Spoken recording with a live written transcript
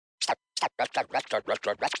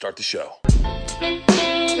Start the show.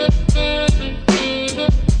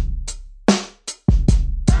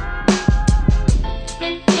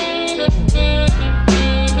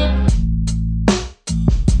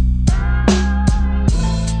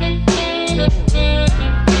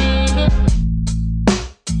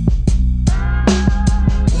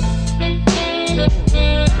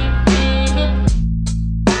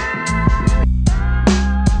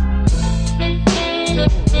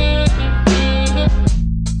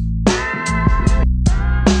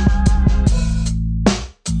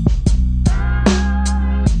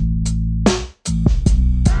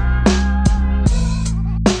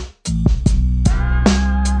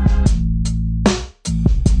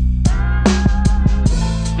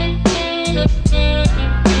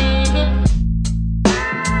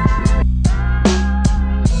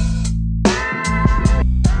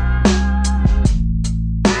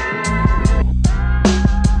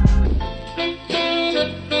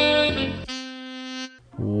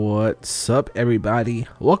 What's up, everybody?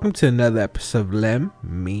 Welcome to another episode of Lem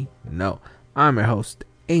Me Know. I'm your host,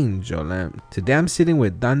 Angel Lem. Today I'm sitting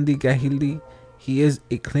with Dandi Gahili. He is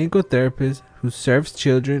a clinical therapist who serves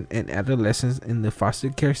children and adolescents in the foster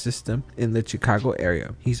care system in the Chicago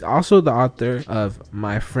area. He's also the author of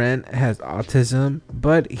My Friend Has Autism,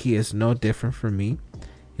 but He Is No Different From Me.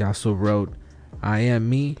 He also wrote I Am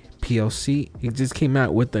Me, POC. He just came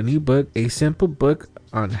out with a new book, A Simple Book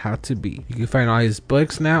on How to Be. You can find all his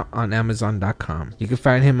books now on Amazon.com. You can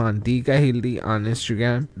find him on D Gahilde on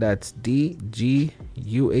Instagram. That's DGUHILDE.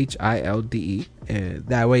 And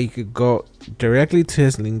that way you could go directly to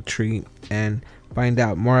his link tree and find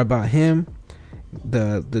out more about him.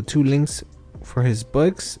 The two links for his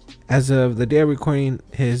books. As of the day of recording,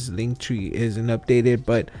 his link tree isn't updated,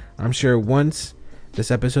 but I'm sure once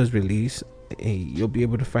this episode is released, you'll be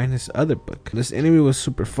able to find his other book. This interview was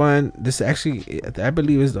super fun. This actually, I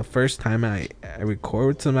believe, is the first time I record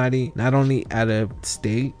with somebody not only out of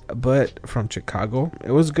state but from Chicago.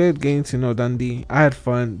 It was good getting to know Dandi. I had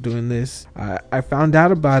fun doing this. I found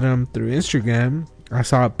out about him through Instagram. I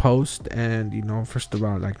saw a post, and first of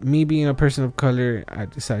all, like me being a person of color, I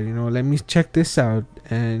decided, let me check this out,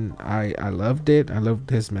 and I loved it. I loved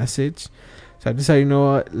his message, so I decided,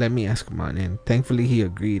 let me ask him on, and thankfully he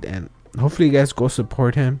agreed. And hopefully you guys go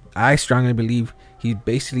support him. I strongly believe he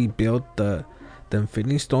basically built the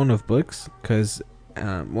Infinity Stone of books, because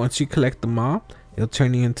once you collect them all, it'll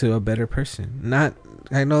turn you into a better person.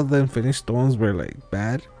 I know the Infinity Stones were like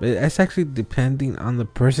bad, but it's actually depending on the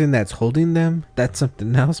person that's holding them. That's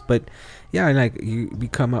something else. But yeah, like you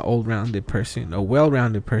become a well-rounded person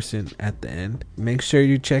at the end. Make sure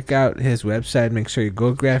you check out his website. Make sure you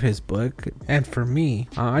go grab his book. And for me,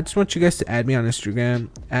 I just want you guys to add me on Instagram.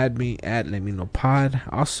 Add me at Let Me Know Pod.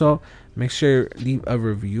 Also, make sure leave a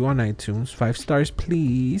review on iTunes. 5 stars,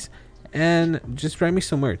 please. And just write me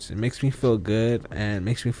some words. It makes me feel good and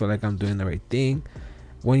makes me feel like I'm doing the right thing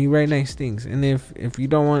when you write nice things. And if you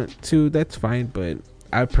don't want to, that's fine, but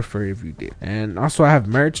I'd prefer if you did. And also, I have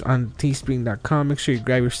merch on teespring.com. Make sure you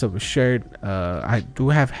grab yourself a shirt. I do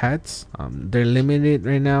have hats. They're limited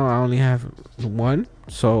right now. I only have one,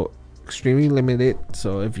 so extremely limited.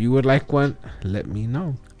 So if you would like one, let me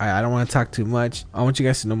know. I don't want to talk too much. I want you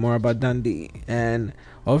guys to know more about Dandi, and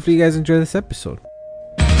hopefully you guys enjoy this episode.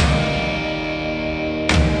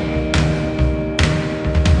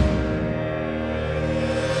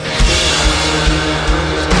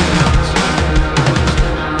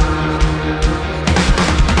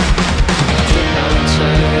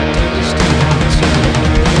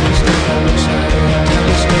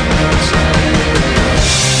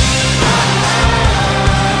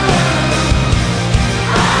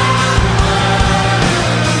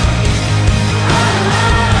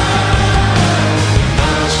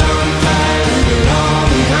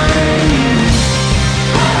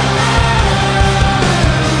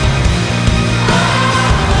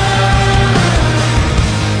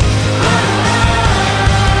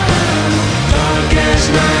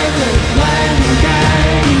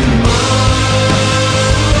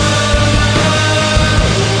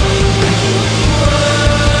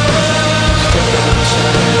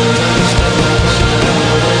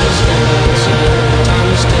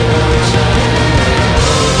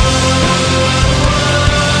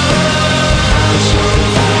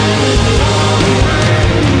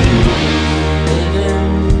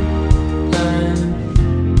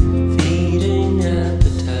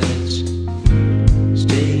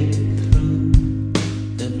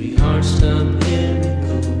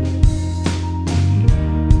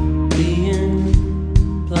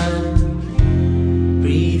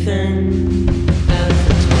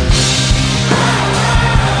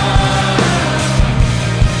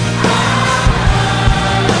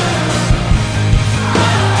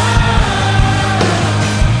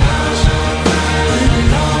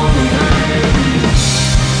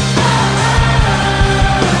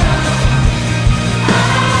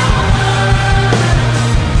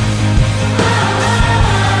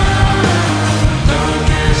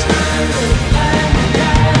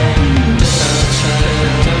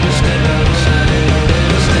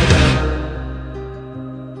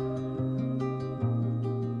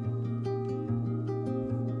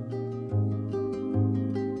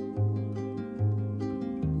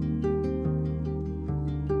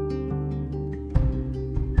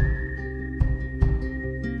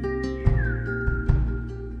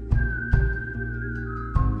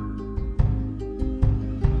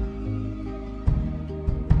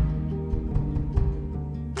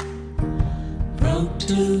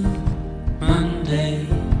 to Monday,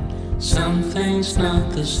 something's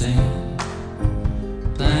not the same.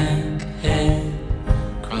 Blank head,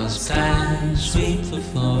 crossed eyes, sweep the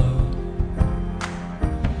floor.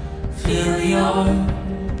 Feel your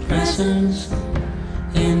presence,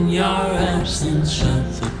 in your absence,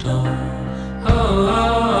 shut the door. Oh,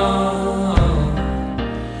 oh, oh,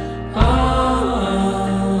 oh,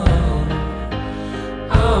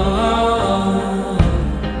 oh, oh, oh.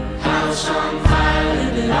 House on fire,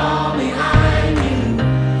 leave it all behind you.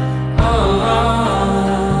 Oh, oh,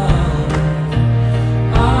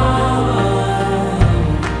 oh,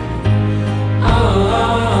 oh, oh.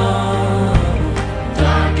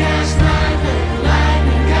 Dark as night, let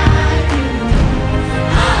lightning guide you.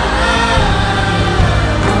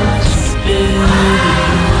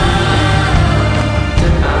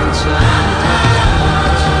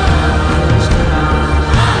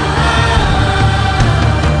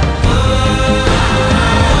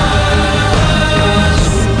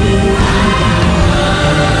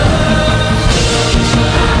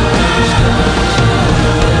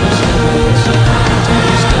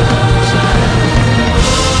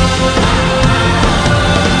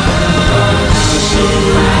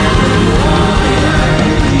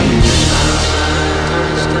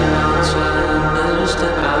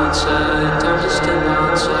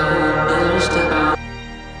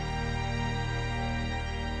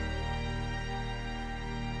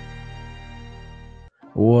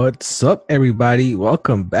 What's up, everybody?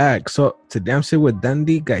 Welcome back. So today I'm sitting with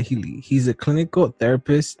Dundee Gahili. He's a clinical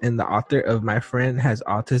therapist and the author of My Friend Has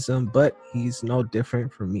Autism, but he's no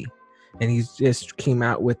different from me. And he's just came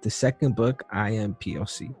out with the second book, I Am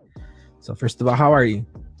POC. So first of all, how are you?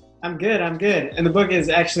 I'm good. And the book is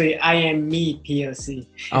actually I Am Me POC.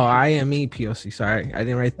 Oh, I Am Me POC. Sorry, I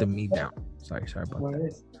didn't write the me down. Sorry about What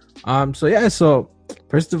that. is? So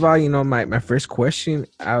first of all, my first question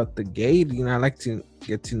out the gate, I like to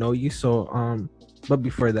get to know you. So but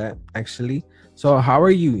before that, actually, so how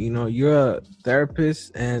are you? You're a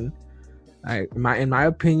therapist, and in my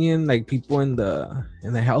opinion, like people in the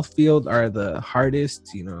health field are the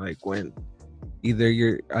hardest, like when either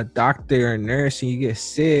you're a doctor or a nurse and you get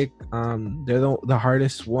sick, they're the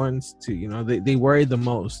hardest ones to, they worry the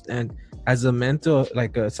most. And as a mental,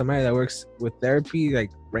 like somebody that works with therapy,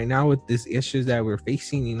 like right now with these issues that we're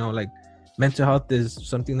facing, like mental health is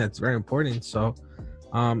something that's very important. So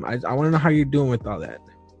I want to know how you're doing with all that.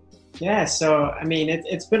 Yeah, so I mean,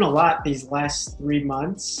 it's been a lot these last 3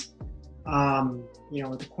 months.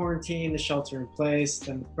 With the quarantine, the shelter in place,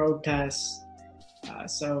 then the protests.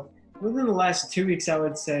 So within the last 2 weeks, I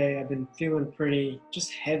would say I've been feeling pretty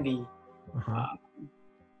just heavy.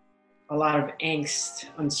 A lot of angst,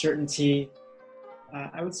 uncertainty.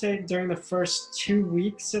 I would say during the first 2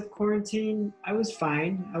 weeks of quarantine, I was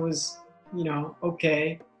fine. I was,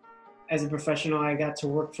 okay. As a professional, I got to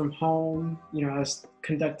work from home. I was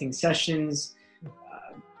conducting sessions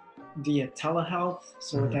via telehealth.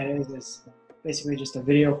 So what that is basically just a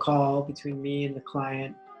video call between me and the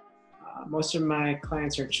client. Most of my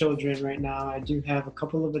clients are children right now. I do have a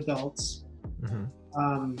couple of adults.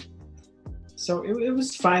 So it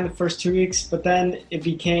was fine the first 2 weeks, but then it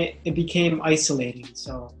became isolating.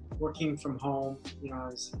 So working from home, I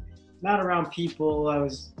was not around people. I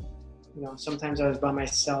was, sometimes I was by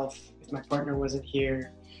myself if my partner wasn't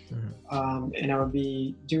here, and I would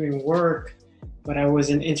be doing work, but I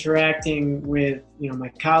wasn't interacting with, my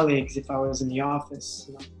colleagues if I was in the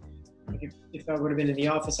office. If I would have been in the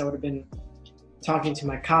office, I would have been talking to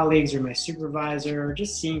my colleagues or my supervisor or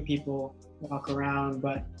just seeing people walk around.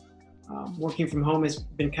 But working from home has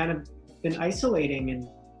been isolating, and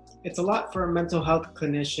it's a lot for a mental health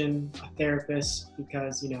clinician, a therapist,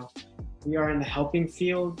 because we are in the helping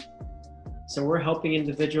field. So we're helping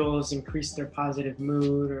individuals increase their positive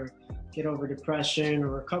mood or get over depression or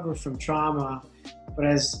recover from trauma. But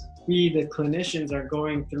as we, the clinicians, are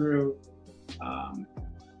going through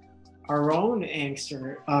our own angst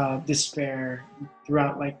or despair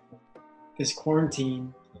throughout this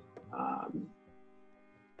quarantine,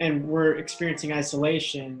 and we're experiencing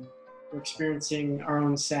isolation, we're experiencing our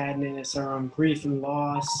own sadness, our own grief and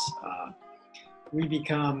loss, we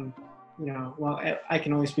become, I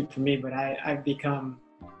can only speak for me, but I've become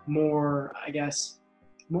more,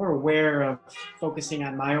 more aware of focusing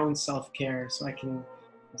on my own self-care so I can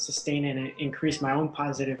sustain and increase my own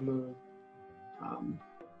positive mood.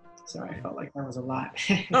 So I felt like that was a lot.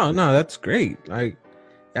 No, that's great. I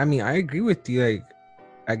agree with you. Like,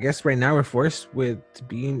 I guess right now we're forced with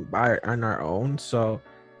being on our own. So,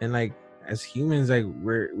 and like as humans, like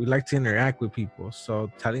we like to interact with people. So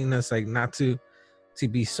telling us like not to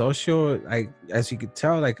be social, like as you could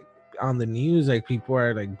tell, like on the news, like people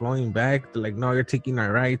are like blowing back. They're like, no, you're taking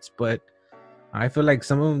our rights. But I feel like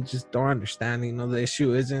some of them just don't understand. You know, the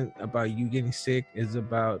issue isn't about you getting sick. It's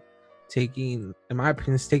about taking, in my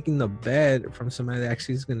opinion, it's taking the bed from somebody that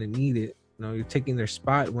actually is gonna need it. You know, you're taking their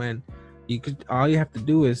spot when you could. All you have to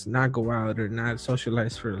do is not go out or not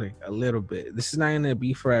socialize for like a little bit. This is not gonna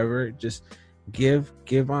be forever. Just give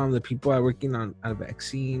the people that are working on a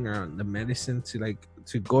vaccine or on the medicine to like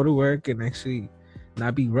to go to work and actually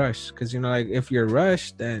not be rushed, because you know, like if you're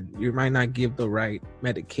rushed, then you might not give the right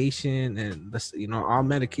medication, and this, you know, all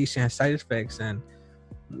medication has side effects, and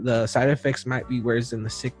the side effects might be worse than the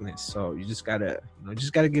sickness. So you just gotta, you know,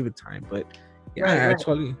 just gotta give it time. But yeah,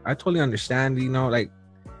 Right, I totally understand. You know,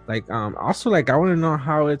 also like I want to know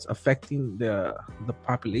how it's affecting the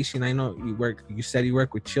population. I know you said you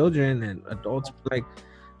work with children and adults, but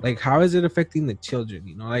like how is it affecting the children?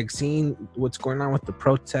 You know, like seeing what's going on with the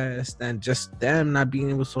protest and just them not being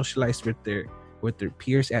able to socialize with their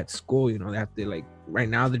peers at school. You know, that they like right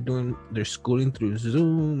now they're doing their schooling through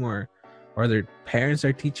Zoom, or their parents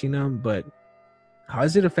are teaching them, but how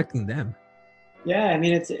is it affecting them? Yeah, I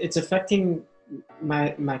mean it's affecting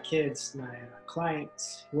my kids, my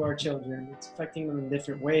clients who are children. It's affecting them in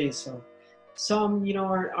different ways. So some, you know,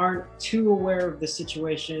 aren't too aware of the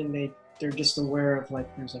situation. They're just aware of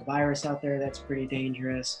like there's a virus out there that's pretty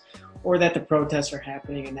dangerous, or that the protests are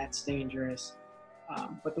happening and that's dangerous.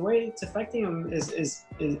 But the way it's affecting them is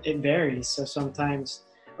it varies. So sometimes,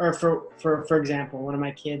 or for example, one of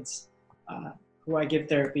my kids, who I give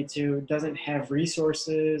therapy to, doesn't have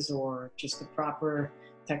resources or just the proper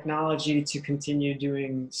technology to continue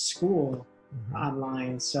doing school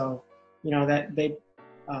online. So, you know, that they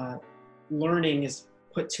learning is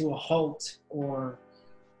put to a halt, or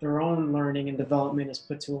their own learning and development is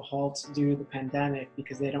put to a halt due to the pandemic,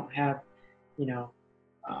 because they don't have, you know,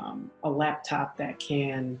 a laptop that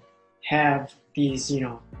can have these, you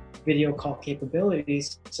know, video call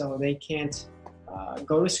capabilities. So they can't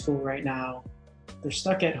go to school right now. They're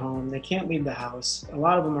stuck at home. They can't leave the house. A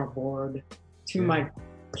lot of them are bored. Two of my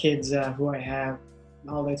kids who I have,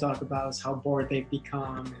 all they talk about is how bored they've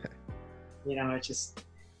become. You know,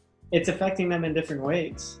 it's affecting them in different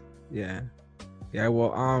ways. Yeah. Yeah,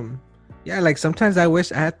 well, yeah, like sometimes I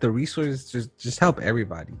wish I had the resources to just help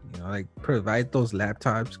everybody, you know, like provide those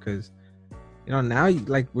laptops, because you know now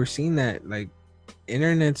like we're seeing that like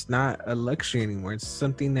internet's not a luxury anymore. It's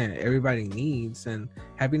something that everybody needs, and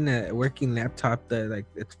having a working laptop that like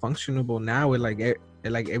it's functionable now with like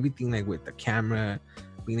like everything, like with the camera,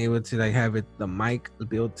 being able to like have the mic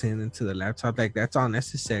built into the laptop, like that's all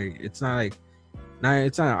necessary. It's not like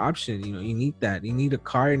it's not an option. You know, you need that. You need a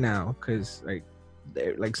car now, because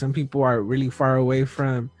like some people are really far away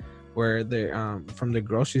from where they're from the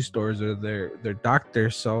grocery stores or their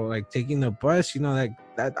doctors. So like taking the bus, you know, like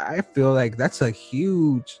that, I feel like that's a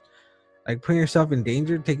huge, like putting yourself in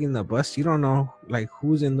danger taking the bus. You don't know like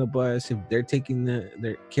who's in the bus, if they're taking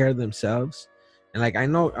their care of themselves. And like I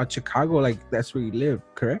know at Chicago, like that's where you live,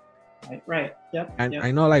 correct? Right. Yep. And Yep.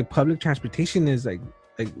 I know like public transportation is like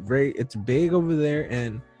very, it's big over there,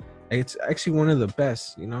 and it's actually one of the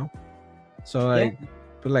best, you know. So like, Yeah.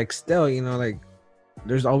 but like still, you know, like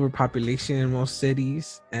there's overpopulation in most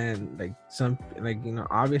cities, and like some, like, you know,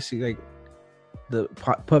 obviously like the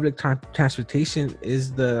public transportation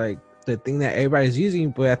is the like the thing that everybody's using,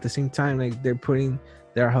 but at the same time like they're putting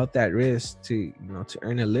their health at risk to, you know, to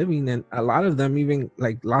earn a living, and a lot of them even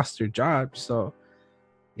like lost their jobs. So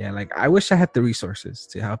yeah, like I wish I had the resources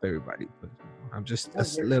to help everybody, but you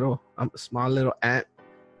know, I'm a small little ant,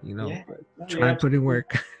 you know, Yeah. but No, trying to put in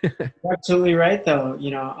work. you're absolutely right, though.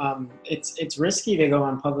 You know, it's risky to go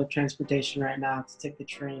on public transportation right now, to take the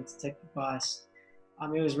train, to take the bus.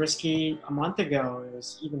 It was risky a month ago. It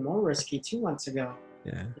was even more risky 2 months ago.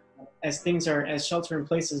 Yeah. As shelter in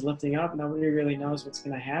place is lifting up, nobody really knows what's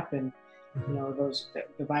going to happen. You know,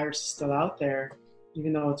 the virus is still out there,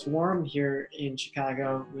 even though it's warm here in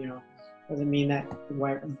Chicago. You know, doesn't mean that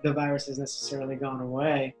the virus has necessarily gone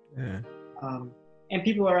away. Yeah. And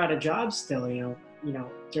people are out of jobs still. You know,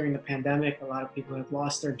 during the pandemic, a lot of people have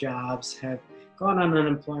lost their jobs, have gone on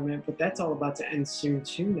unemployment, but that's all about to end soon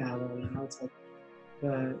too. Now, though, you know, it's like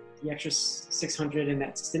the extra 600 in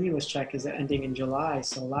that stimulus check is ending in July,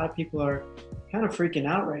 so a lot of people are kind of freaking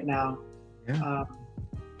out right now. Yeah.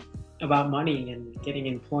 About money and getting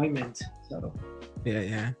employment. So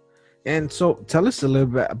Yeah. And so tell us a little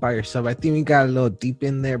bit about yourself. I think we got a little deep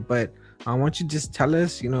in there, but I want you to just tell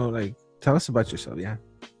us, you know, like tell us about yourself. Yeah.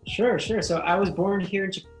 Sure. So I was born here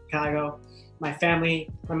in Chicago. My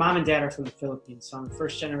mom and dad are from the Philippines, so I'm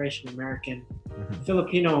first generation American,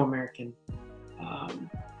 Filipino American.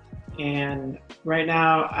 and right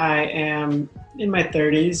now I am in my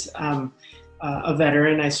 30s. I'm a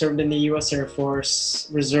veteran. I served in the U.S. Air Force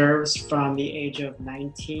Reserves from the age of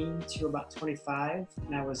 19 to about 25,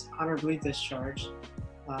 and I was honorably discharged.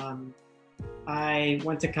 Um, I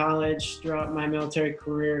went to college throughout my military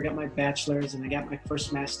career, got my bachelor's, and I got my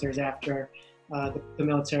first master's after the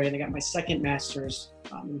military, and I got my second master's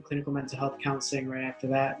in clinical mental health counseling right after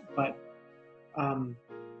that. But um,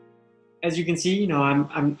 as you can see,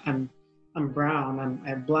 I'm brown. I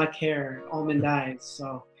have black hair, almond eyes.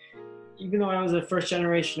 So even though I was a first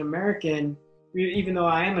generation American, even though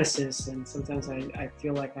I am a citizen, sometimes I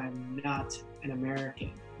feel like I'm not an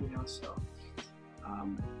American. So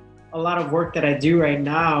um, a lot of work that I do right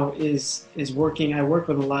now is working. I work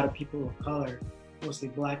with a lot of people of color, mostly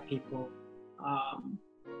black people, um,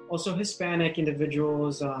 also Hispanic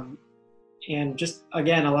individuals, and just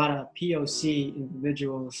again a lot of POC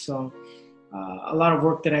individuals. So a lot of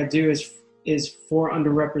work that I do is for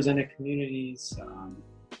underrepresented communities.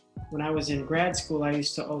 When I was in grad school, I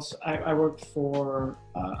used to also I worked for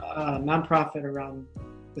a nonprofit around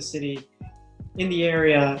the city in the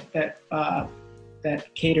area that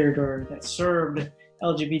catered or that served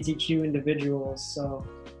LGBTQ individuals. So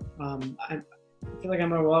I feel like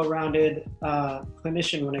I'm a well-rounded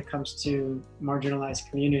clinician when it comes to marginalized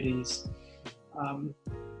communities.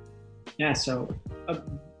 So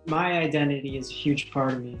my identity is a huge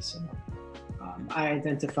part of me. So I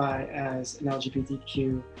identify as an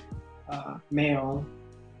LGBTQ male,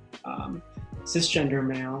 cisgender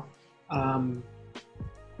male,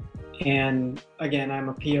 and again, I'm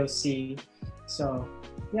a POC. So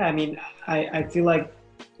yeah, I mean, I feel like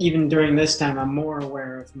even during this time, I'm more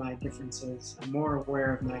aware of my differences. I'm more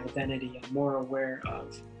aware of my identity. I'm more aware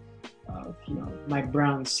of my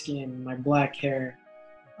brown skin, my black hair,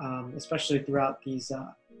 especially throughout these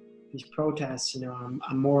protests.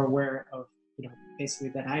 I'm more aware of basically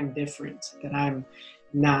that I'm different, that I'm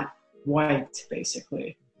not white,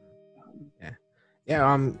 basically.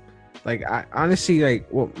 Like I honestly, like,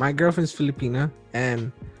 well, my girlfriend's Filipina,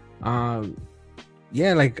 and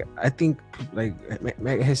like I think like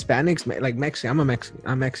Hispanics, like Mexican.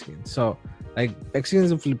 I'm Mexican, so like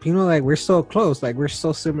Mexicans and Filipino, like we're so close, like we're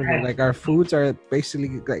so similar. Right. Like our foods are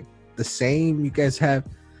basically like the same. You guys have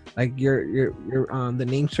like your the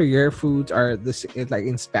names for your foods are this like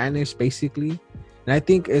in Spanish basically, and I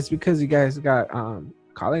think it's because you guys got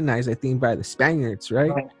colonized, I think, by the Spaniards,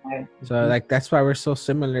 right? Right. So like that's why we're so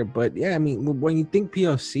similar. But yeah, I mean, when you think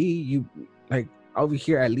POC, you like over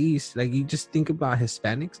here at least, like you just think about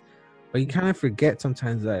Hispanics, but you kind of forget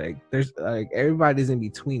sometimes that like there's like everybody's in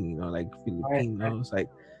between, like Filipinos, like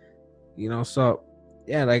So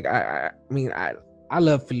yeah, like I mean I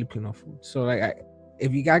love Filipino food. So like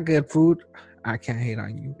if you got good food, I can't hate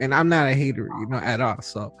on you, and I'm not a hater, at all.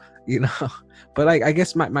 So but like I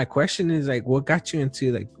guess my question is like, what got you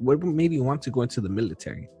into like what made you want to go into the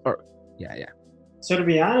military? Or So to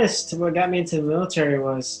be honest, what got me into the military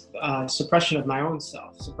was suppression of my own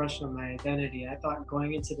self, suppression of my identity. I thought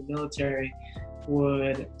going into the military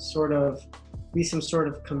would sort of be some sort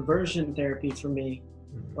of conversion therapy for me,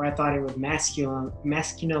 where I thought it would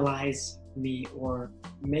masculinize me or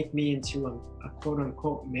make me into a quote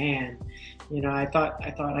unquote man. I thought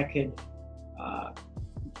I could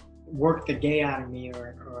work the gay out of me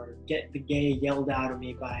or get the gay yelled out of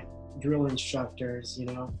me by drill instructors.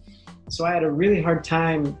 So I had a really hard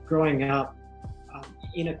time growing up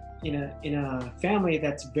in a family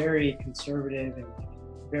that's very conservative and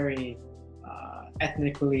very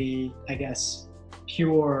ethnically, I guess,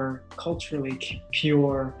 pure, culturally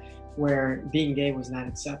pure, where being gay was not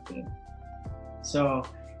accepted. So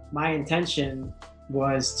my intention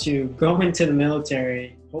was to go into the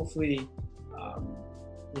military, hopefully,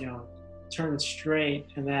 turn straight,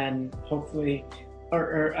 and then hopefully,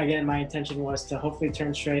 or again, my intention was to hopefully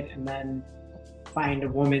turn straight and then find a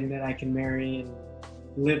woman that I can marry and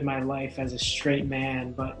live my life as a straight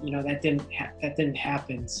man. But that didn't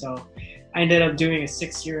happen. So I ended up doing a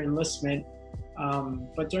 6-year enlistment.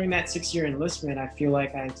 But during that 6-year enlistment, I feel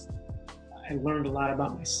like I learned a lot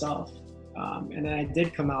about myself. And then I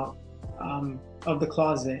did come out of the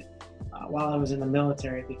closet while I was in the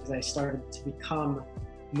military, because I started to become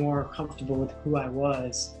more comfortable with who I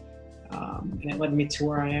was. And it led me to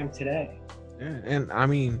where I am today. Yeah, and I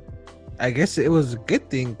mean, I guess it was a good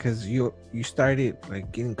thing because you started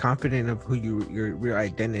like getting confident of who your real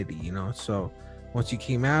identity, So once you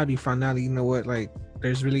came out, you found out, what, like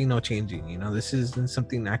there's really no changing. This isn't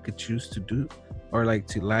something I could choose to do or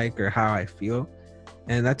or how I feel,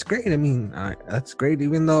 and that's great. I mean, that's great.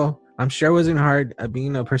 Even though I'm sure it wasn't hard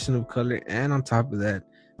being a person of color, and on top of that,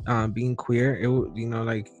 being queer, it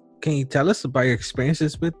like can you tell us about your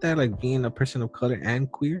experiences with that, like being a person of color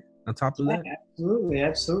and queer on top of that? Absolutely,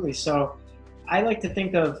 absolutely. So I like to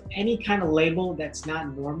think of any kind of label that's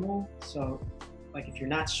not normal. So, like if you're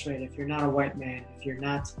not straight, if you're not a white man, if you're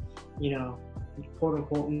not, you know, quote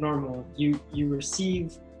unquote normal, you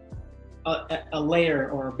receive a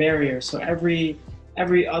layer or a barrier. So every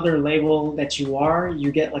other label that you are,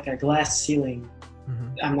 you get like a glass ceiling.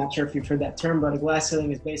 Mm-hmm. I'm not sure if you've heard that term, but a glass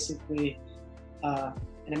ceiling is basically an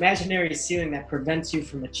imaginary ceiling that prevents you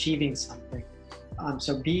from achieving something.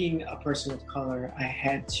 So being a person of color, I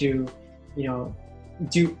had to, you know,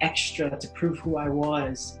 do extra to prove who I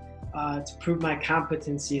was, to prove my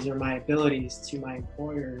competencies or my abilities to my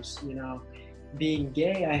employers. You know, being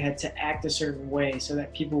gay, I had to act a certain way so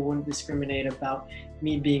that people wouldn't discriminate about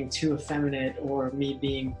me being too effeminate or me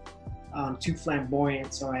being too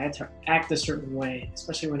flamboyant. So I had to act a certain way,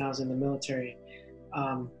 especially when I was in the military.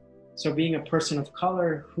 So being a person of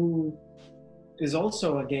color who is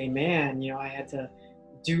also a gay man, you know, I had to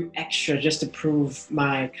do extra just to prove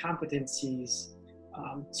my competencies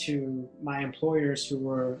to my employers who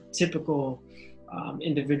were typical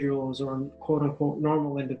individuals or quote unquote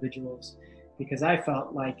normal individuals, because I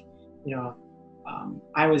felt like, you know,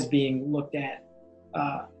 I was being looked at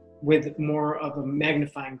with more of a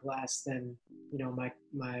magnifying glass than, you know, my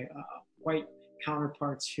white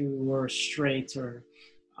counterparts who were straight or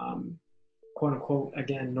quote unquote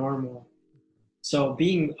again normal. So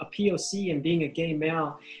being a POC and being a gay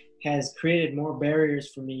male has created more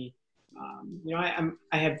barriers for me. You know,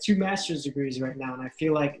 I have 2 master's degrees right now, and I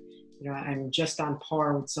feel like, you know, I'm just on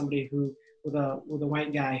par with somebody who with a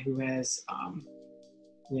white guy who has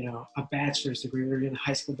you know, a bachelor's degree or even a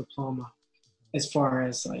high school diploma, as far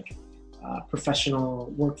as like professional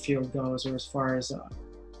work field goes, or as far as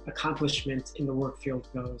accomplishment in the work field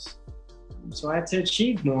goes. So I had to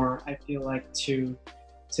achieve more, I feel like, to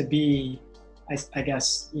be, I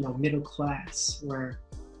guess, you know, middle class, where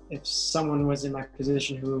if someone was in my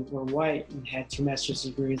position who were white and had 2 master's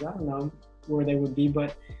degrees, I don't know where they would be,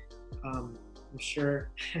 but I'm sure,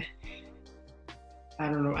 I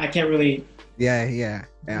don't know, I can't really, Yeah,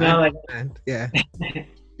 you know, like, yeah,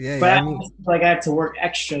 yeah, but yeah. I feel like I have to work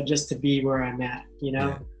extra just to be where I'm at, you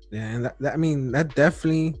know? Yeah, and that I mean, that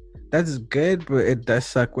definitely, that's good, but it does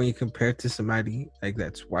suck when you compare it to somebody like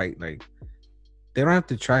that's white. Like they don't have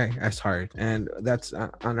to try as hard, and that's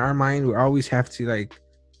on our mind. We always have to like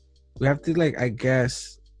I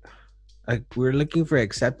guess, like we're looking for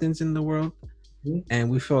acceptance in the world, Mhm. and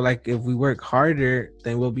we feel like if we work harder,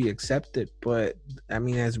 then we'll be accepted. But I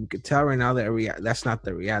mean, as we could tell right now, that's not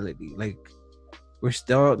the reality. Like we're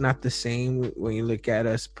still not the same when you look at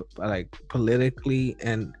us like politically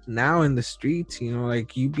and now in the streets, you know,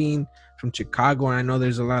 like you being from Chicago, and I know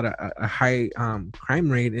there's a lot of a high crime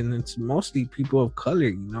rate, and it's mostly people of color,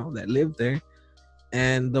 you know, that live there,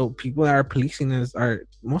 and the people that are policing us are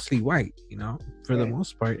mostly white, you know, for the Right.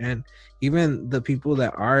 most part. And even the people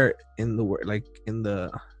that are in the work, like in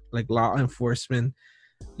the like law enforcement,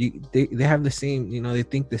 they have the same, you know, they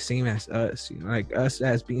think the same as us, you know, like us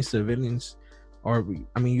as being civilians, or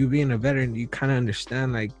I mean, you being a veteran, you kind of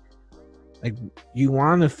understand like you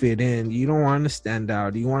want to fit in, you don't want to stand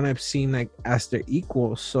out, you want to be seen like as their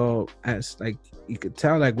equal. So as like you could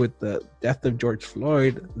tell, like with the death of George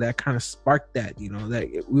Floyd, that kind of sparked that, you know, that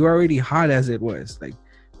we were already hot as it was. Like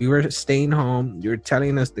we were staying home, you were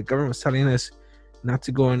telling us, the government was telling us not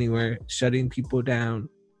to go anywhere, shutting people down.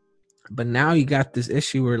 But now you got this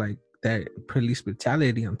issue where like that police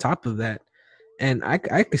brutality on top of that. And I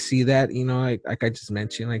could see that, you know, like I just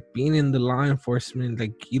mentioned, like being in the law enforcement,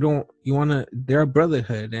 like you want to, they're a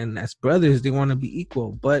brotherhood, and as brothers they want to be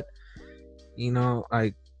equal. But you know,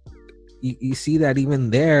 like you see that even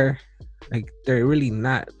there, like they're really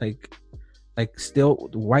not, like still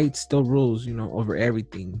white still rules, you know, over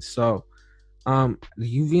everything. So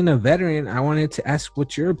you being a veteran, I wanted to ask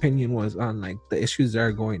what your opinion was on like the issues that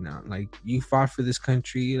are going on. Like you fought for this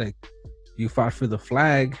country, like you fought for the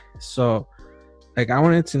flag. So like I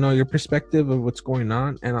wanted to know your perspective of what's going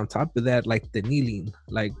on. And on top of that, like the kneeling,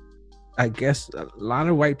 like I guess a lot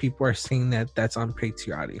of white people are saying that that's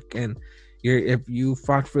unpatriotic, and if you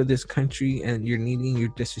fought for this country and you're kneeling, you're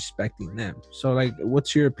disrespecting them. So like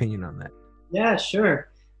what's your opinion on that? Yeah, sure.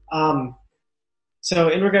 Um, so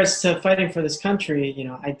in regards to fighting for this country, you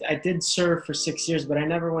know, I did serve for 6 years, but I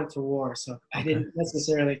never went to war. So I Okay. didn't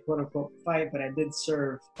necessarily quote unquote fight, but I did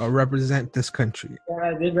serve. Or represent this country.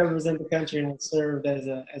 Yeah, I did represent the country, and I served as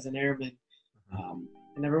an airman.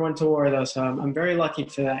 I never went to war though, so I'm very lucky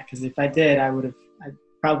for that. Because if I did, I'd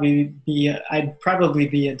probably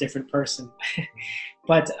be a different person.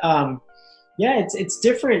 But Yeah, it's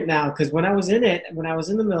different now because when I was in it, when I was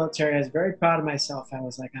in the military, I was very proud of myself. I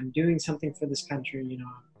was like, I'm doing something for this country. You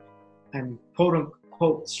know, I'm quote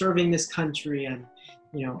unquote serving this country, and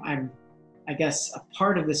you know, I'm, I guess, a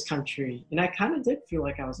part of this country. And I kind of did feel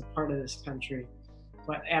like I was a part of this country.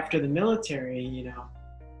 But after the military, you know,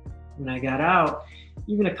 when I got out,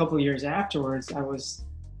 even a couple of years afterwards, I was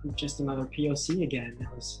just another POC again.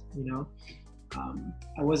 I was, you know,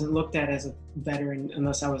 I wasn't looked at as a veteran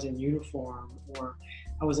unless I was in uniform, or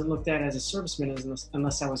I wasn't looked at as a serviceman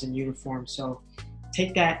unless I was in uniform. So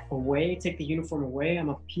take that away, take the uniform away, I'm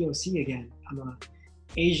a POC again. I'm a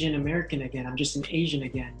Asian American again. I'm just an Asian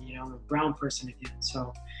again, you know, I'm a brown person again.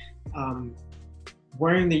 So um,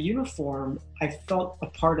 wearing the uniform, I felt a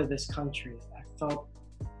part of this country. I felt,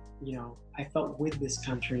 you know, I felt with this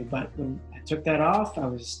country. But when I took that off, I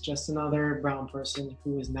was just another brown person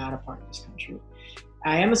who is not a part of this country.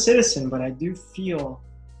 I am a citizen, but I do feel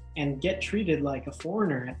and get treated like a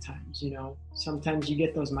foreigner at times. You know, sometimes you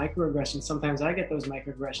get those microaggressions. Sometimes I get those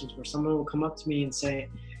microaggressions where someone will come up to me and say,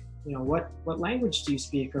 you know, what language do you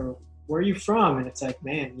speak, or where are you from? And it's like,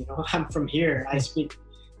 man, you know, I'm from here. I speak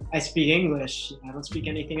English. I don't speak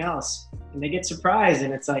anything else. And they get surprised,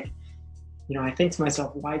 and it's like, you know, I think to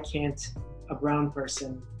myself, why can't a brown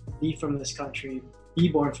person be from this country, be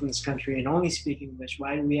born from this country, and only speak English?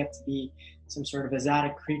 Why do we have to be some sort of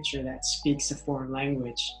exotic creature that speaks a foreign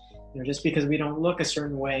language? You know, just because we don't look a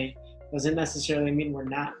certain way doesn't necessarily mean we're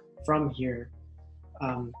not from here.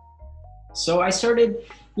 So I started,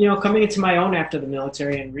 you know, coming into my own after the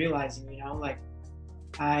military and realizing, you know, like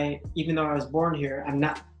even though I was born here, I'm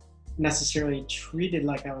not necessarily treated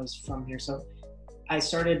like I was from here. So I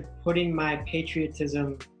started putting my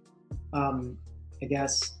patriotism, I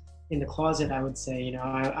guess, in the closet, I would say. You know,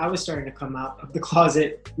 I was starting to come out of the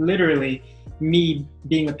closet, literally. Me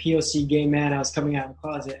being a POC gay man, I was coming out of the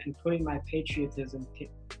closet and putting my patriotism,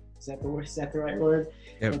 is that the word? Is that the right word?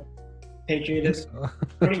 Yep. Patriotism, So.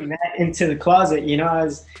 putting that into the closet. You know, I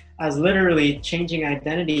was literally changing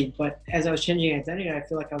identity, but as I was changing identity, I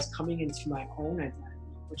feel like I was coming into my own identity,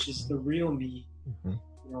 which is the real me, Mhm.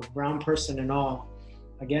 you know, brown person and all.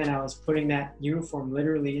 Again, I was putting that uniform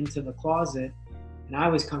literally into the closet, and I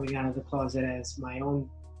was coming out of the closet as my own,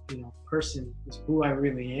 you know, person, is who I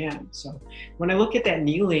really am. So when I look at that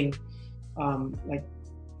kneeling, like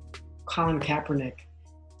Colin Kaepernick,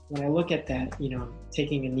 when I look at that, you know,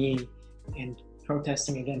 taking a knee and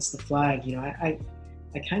protesting against the flag, you know, I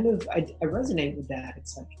kind of, I resonate with that.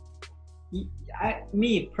 It's like,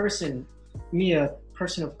 me a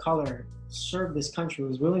person of color, served this country,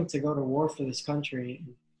 was willing to go to war for this country.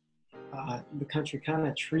 The country kind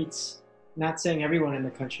of treats, not saying everyone in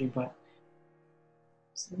the country, but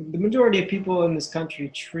the majority of people in this country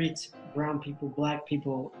treat brown people, black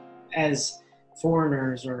people as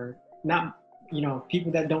foreigners, or not, you know,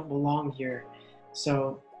 people that don't belong here.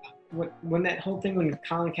 So when that whole thing, when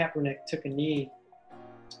Colin Kaepernick took a knee,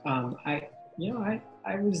 I, you know,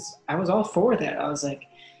 I was all for that. I was like,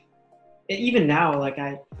 even now, like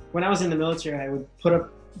when I was in the military, I would put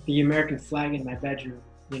up the American flag in my bedroom,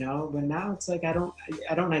 you know, but now it's like, I don't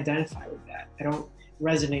identify with that. I don't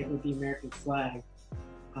resonate with the American flag.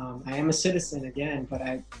 I am a citizen again, but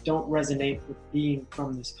I don't resonate with being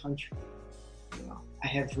from this country. You know, I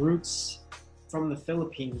have roots from the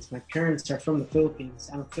Philippines. My parents are from the Philippines.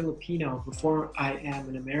 I'm a Filipino before I am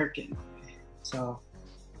an American. So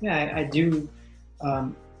yeah, I do.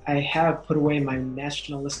 I have put away my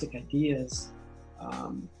nationalistic ideas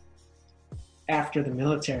after the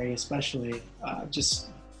military, especially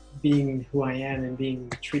just being who I am and being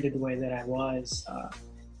treated the way that I was.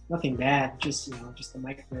 Nothing bad, just, you know, just the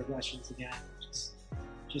microaggressions again,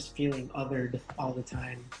 just feeling othered all the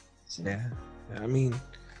time. So. Yeah, I mean,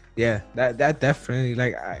 yeah, that definitely,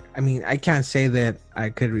 like, I mean, I can't say that I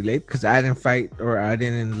could relate because I didn't fight or I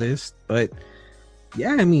didn't enlist, but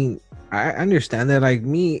yeah, I mean, I understand that. Like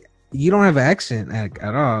me, you don't have an accent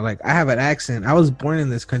at all. Like I have an accent. I was born in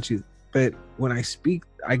this country, but when I speak,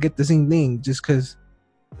 I get the same thing just because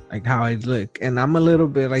like how I look, and I'm a little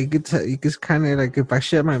bit like it's kind of like if I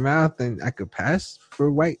shut my mouth, then I could pass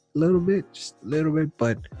for white a little bit, just a little bit.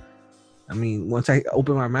 But I mean, once I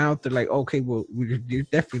open my mouth, they're like, okay, well, you're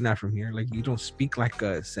definitely not from here. Like you don't speak like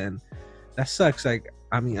us, and that sucks. Like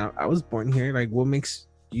I mean, I was born here. Like what makes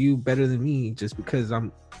you better than me just because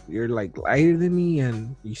you're like lighter than me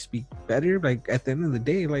and you speak better? Like at the end of the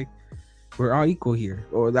day, like we're all equal here,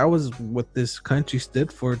 or that was what this country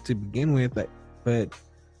stood for to begin with. Like, but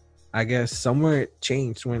I guess somewhere it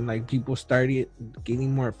changed when like people started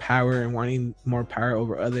getting more power and wanting more power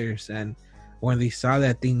over others, and when they saw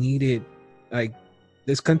that they needed like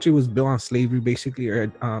this country was built on slavery, basically,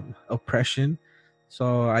 or oppression.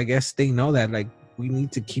 So I guess they know that like we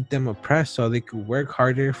need to keep them oppressed so they could work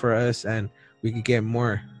harder for us and we could get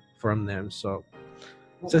more from them. So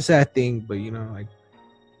it's a sad thing, but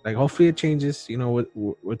like hopefully it changes.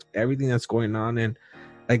 With everything that's going on, and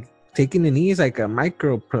like taking the knee is like a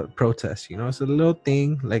micro protest. It's a little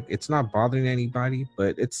thing. Like it's not bothering anybody,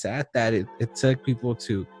 but it's sad that it took people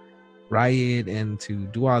to riot and to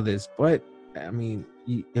do all this. But I mean,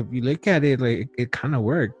 if you look at it, like it kind of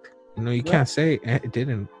worked. You can't say it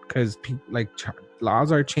didn't, because people like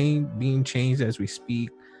laws are being changed as we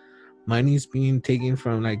speak. Money's being taken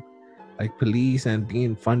from like police and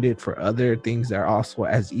being funded for other things that are also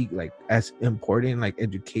as important, like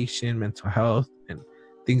education, mental health, and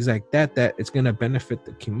things like that. That it's gonna benefit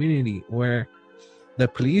the community. Where the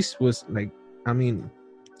police was like, I mean,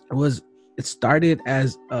 it started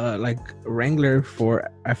as like a wrangler for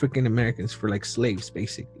African Americans, for like slaves,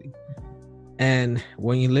 basically. And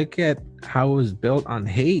when you look at how it was built on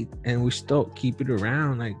hate, and we still keep it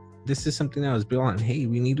around, like this is something that was built on hate.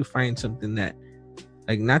 We need to find something that,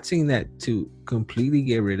 like, not saying that to completely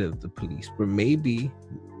get rid of the police, but maybe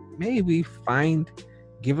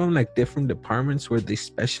give them like different departments where they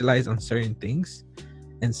specialize on certain things,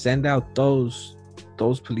 and send out those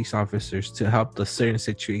police officers to help the certain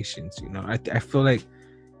situations. I feel like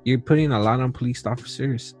you're putting a lot on police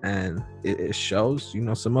officers, and it shows.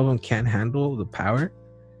 Some of them can't handle the power,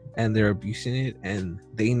 and they're abusing it, and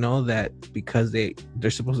they know that because they're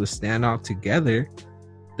supposed to stand out together,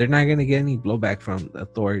 they're not going to get any blowback from the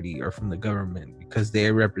authority or from the government, because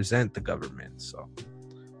they represent the government. So,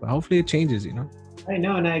 but hopefully it changes. I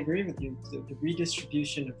know, and I agree with you. The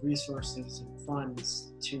redistribution of resources and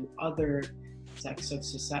funds to other sects of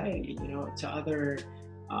society, to other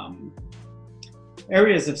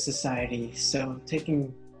areas of society. So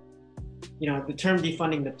taking, the term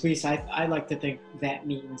defunding the police, I like to think that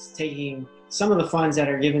means taking some of the funds that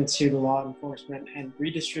are given to the law enforcement and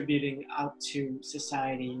redistributing out to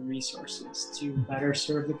society resources to better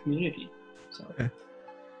serve the community. So okay.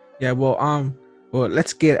 Yeah, well,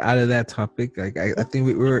 let's get out of that topic. Like I think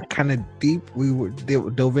we were kind of deep. We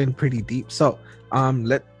dove in pretty deep. So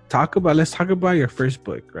let's talk about your first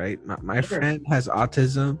book, right? My Sure. friend has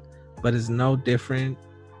autism, but is no different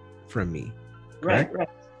from me. Right.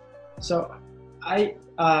 Correct? So I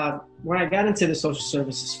when I got into the social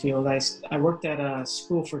services field, I worked at a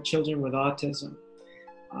school for children with autism.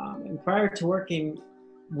 And prior to working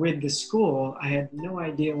with the school, I had no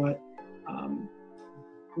idea what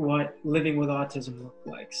living with autism looked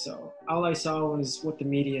like. So all I saw was what the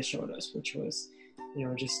media showed us, which was,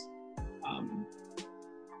 just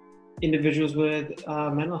individuals with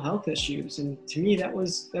mental health issues. And to me, that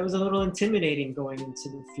was a little intimidating going into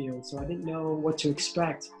the field. So I didn't know what to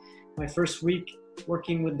expect. My first week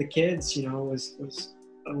working with the kids, was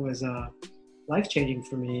life-changing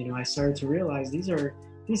for me. I started to realize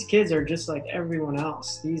these kids are just like everyone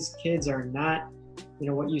else. These kids are not,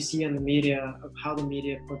 what you see on the media, of how the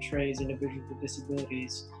media portrays individuals with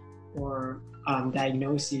disabilities or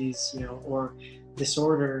diagnoses, or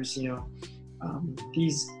disorders.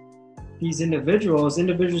 These individuals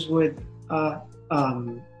with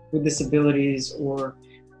disabilities, or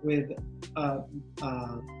with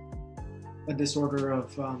a disorder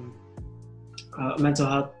of mental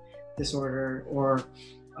health disorder, or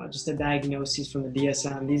just a diagnosis from the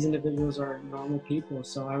DSM. These individuals are normal people.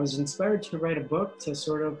 So I was inspired to write a book to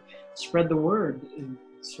sort of spread the word and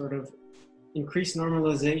sort of increase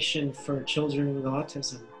normalization for children with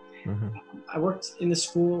autism. Mm-hmm. I worked in that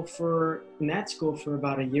school for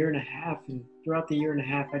about a year and a half, and throughout the year and a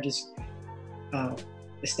half, I just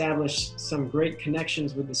established some great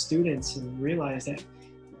connections with the students, and realized that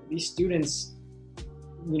these students,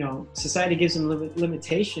 society gives them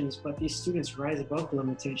limitations, but these students rise above the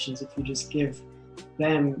limitations if you just give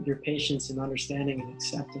them your patience and understanding and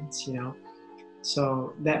acceptance.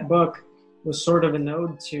 So that book was sort of an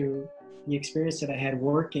ode to the experience that I had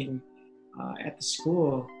working at the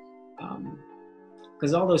school.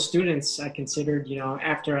 Because all those students I considered,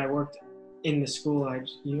 after I worked in the school,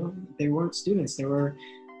 they weren't students. They were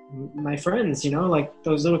my friends, like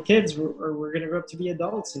those little kids were going to grow up to be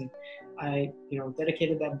adults. And I,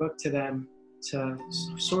 dedicated that book to them to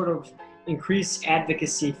sort of increase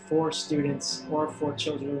advocacy for students or for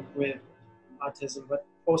children with autism, but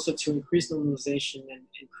also to increase normalization and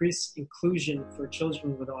increase inclusion for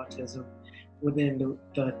children with autism within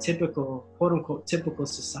the typical, quote unquote, typical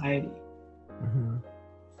society. Mm-hmm.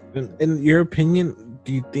 In your opinion,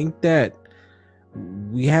 do you think that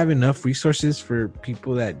we have enough resources for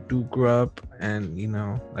people that do grow up and,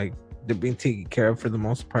 like they're being taken care of for the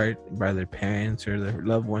most part by their parents or their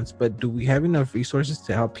loved ones. But do we have enough resources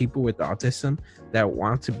to help people with autism that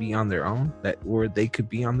want to be on their own, or they could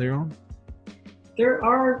be on their own? There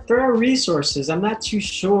are resources. I'm not too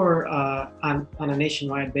sure on a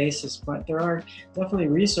nationwide basis, but there are definitely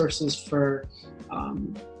resources for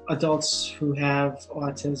adults who have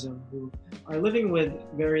autism, who are living with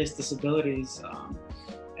various disabilities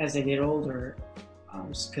as they get older,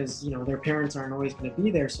 because their parents aren't always going to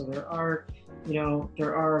be there. So there are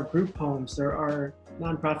group homes, there are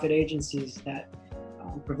nonprofit agencies that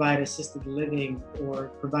provide assisted living or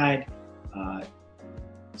provide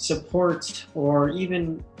support, or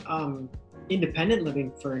even independent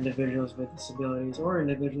living for individuals with disabilities or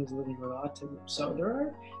individuals living with autism. So there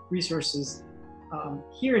are resources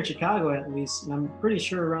here in Chicago, at least, and I'm pretty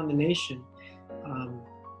sure around the nation.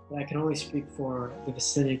 But I can only speak for the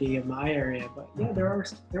vicinity of my area. But yeah, there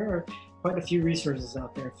are quite a few resources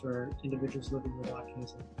out there for individuals living with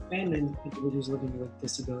autism and individuals living with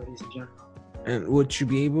disabilities in general. And would you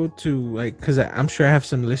be able to, like, because I'm sure I have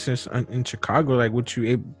some listeners in Chicago, like, would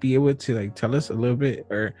you be able to, like, tell us a little bit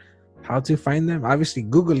or how to find them? Obviously,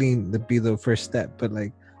 Googling would be the first step, but,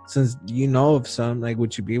 like, since you know of some, like,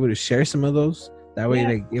 would you be able to share some of those? That way,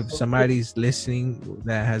 like, if somebody's listening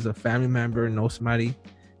that has a family member, knows somebody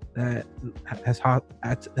that has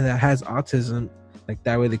autism, like,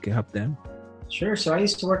 that way they can help them. Sure. So I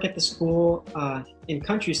used to work at the school in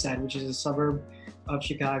Countryside, which is a suburb of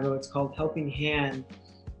Chicago. It's called Helping Hand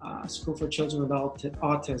School for Children with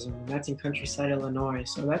Autism, and that's in Countryside, Illinois.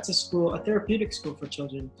 So that's a therapeutic school for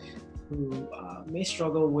children who may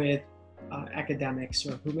struggle with academics,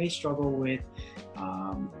 or who may struggle with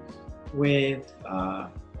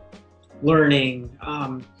learning,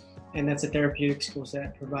 and that's a therapeutic school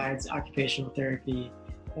that provides occupational therapy,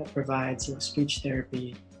 that provides speech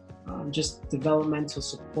therapy, just developmental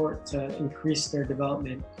support to increase their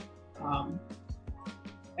development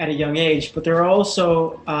at a young age. But there are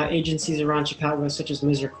also agencies around Chicago, such as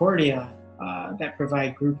Misericordia, that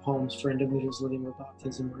provide group homes for individuals living with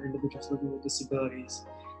autism or individuals living with disabilities.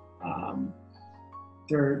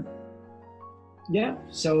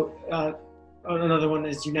 Another one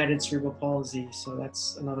is United Cerebral Palsy. So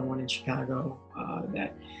that's another one in Chicago,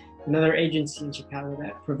 another agency in Chicago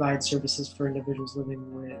that provides services for individuals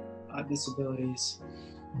living with disabilities.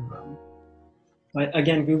 But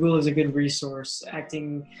again, Google is a good resource.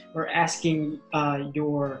 Asking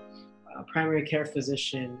your primary care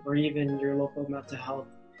physician, or even your local mental health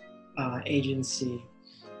agency.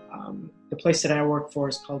 The place that I work for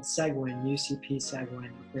is called Seguin, UCP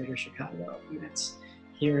Seguin, Greater Chicago. And it's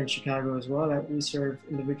here in Chicago as well, that we serve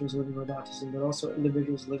individuals living with autism, but also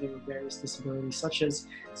individuals living with various disabilities, such as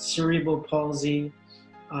cerebral palsy,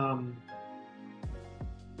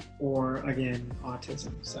 or again,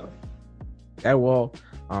 autism. So. Yeah, well,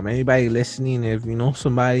 anybody listening, if you know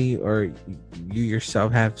somebody or you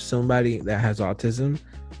yourself have somebody that has autism,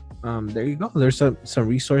 there you go. There's some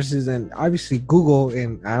resources, and obviously Google.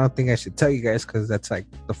 And I don't think I should tell you guys, because that's like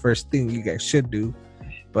the first thing you guys should do.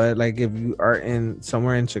 But like, if you are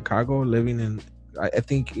somewhere in Chicago, I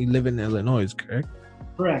think you live in Illinois, correct?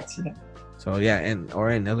 Correct. Yeah. So yeah,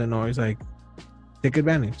 or in Illinois, like, take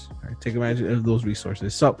advantage. Right? Take advantage of those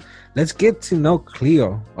resources. So let's get to know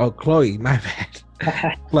Chloe. My bad.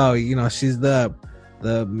 Chloe. She's the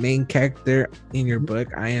main character in your book,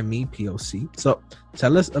 I Am Me POC. So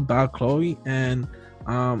tell us about Chloe and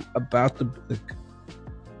about the book.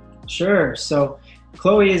 Sure. So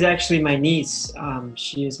Chloe is actually my niece.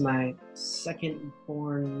 She is my second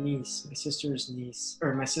born niece, my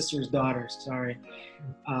sister's daughter. Sorry.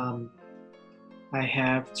 I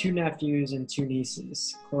have 2 nephews and 2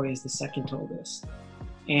 nieces. Chloe is the second oldest.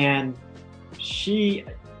 And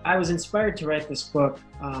I was inspired to write this book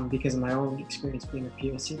because of my own experience being a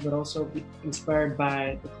POC, but also inspired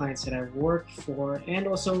by the clients that I work for, and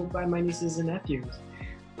also by my nieces and nephews.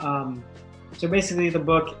 So basically the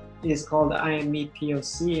book is called I Am Me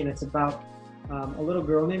POC, and it's about a little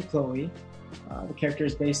girl named Chloe. The character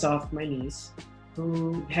is based off my niece,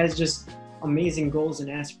 who has just amazing goals and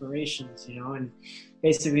aspirations, and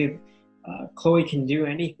basically Chloe can do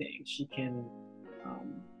anything. She can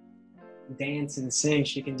dance and sing.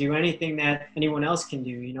 She can do anything that anyone else can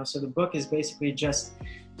do, so the book is basically just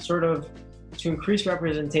sort of to increase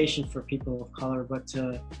representation for people of color, but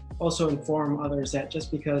to also inform others that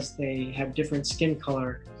just because they have a different skin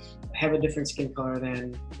color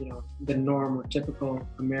than the norm or typical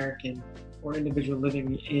American or individual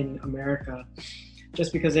living in America,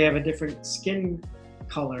 just because they have a different skin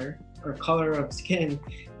color or color of skin,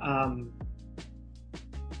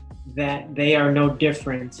 that they are no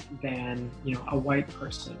different than, you know, a white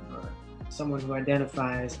person or someone who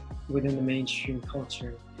identifies within the mainstream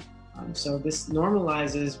culture. So this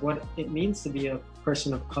normalizes what it means to be a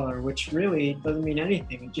person of color, which really doesn't mean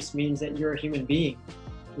anything. It just means that you're a human being,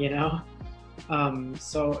 you know?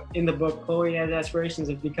 So in the book, Chloe has aspirations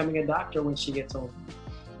of becoming a doctor when she gets older,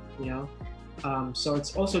 you know? So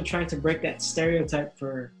it's also trying to break that stereotype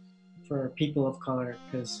for people of color,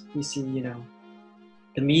 because we see, you know,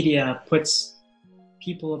 the media puts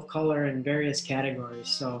people of color in various categories.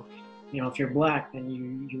 So, you know, if you're black, then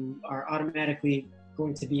you are automatically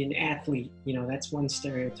going to be an athlete. You know, that's one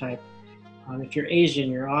stereotype. If you're Asian,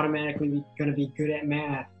 you're automatically going to be good at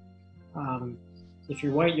math. If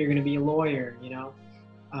you're white, you're going to be a lawyer. You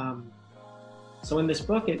know, so in this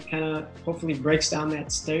book, it kind of hopefully breaks down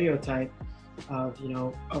that stereotype of, you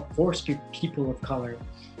know, for people of color.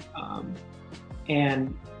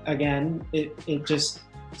 And again, it just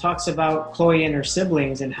talks about Chloe and her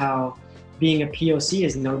siblings and how being a POC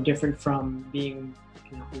is no different from being,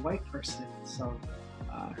 you know, a white person. So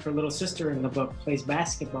her little sister in the book plays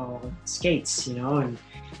basketball and skates, you know, and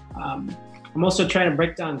I'm also trying to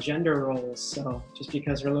break down gender roles. So just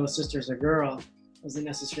because her little sister's a girl doesn't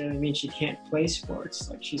necessarily mean she can't play sports.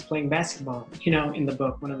 Like, she's playing basketball, you know, in the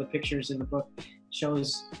book. One of the pictures in the book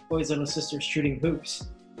shows Chloe's little sister shooting hoops,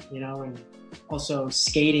 you know, and also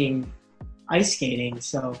skating, ice skating.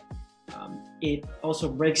 So it also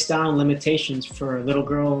breaks down limitations for little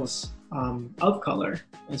girls of color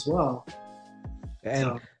as well.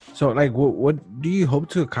 And so like, what do you hope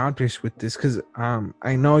to accomplish with this? Because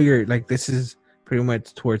I know you're like, this is pretty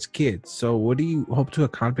much towards kids. So what do you hope to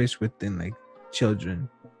accomplish within like children?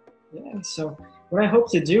 Yeah, so what I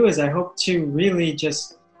hope to do is I hope to really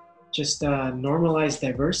just normalize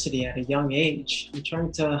diversity at a young age. I'm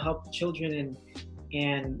trying to help children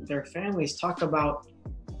and their families talk about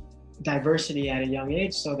diversity at a young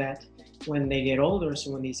age, so that when they get older,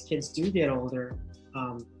 so when these kids do get older,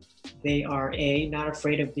 they are A, not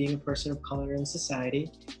afraid of being a person of color in society,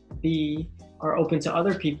 B, are open to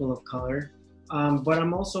other people of color, but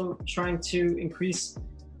I'm also trying to increase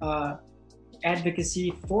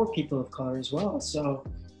advocacy for people of color as well. So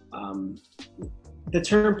the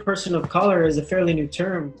term person of color is a fairly new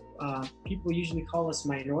term. People usually call us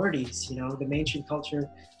minorities, you know, the mainstream culture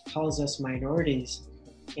calls us minorities.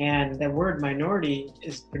 And that word minority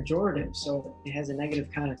is pejorative, so it has a negative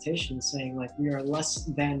connotation, saying like we are less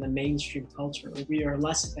than the mainstream culture, or we are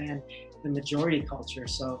less than the majority culture.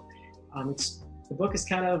 So the book is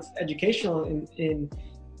kind of educational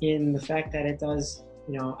in the fact that it does,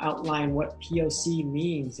 you know, outline what POC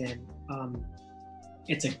means, and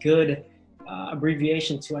it's a good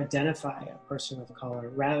abbreviation to identify a person of color,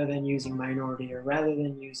 rather than using minority, or rather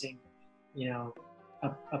than using, you know,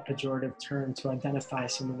 a pejorative term to identify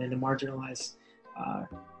someone in a marginalized,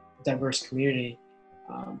 diverse community.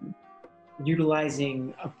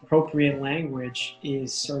 Utilizing appropriate language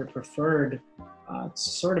is sort of preferred to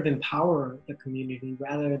sort of empower the community,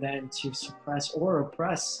 rather than to suppress or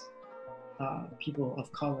oppress people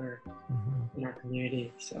of color in our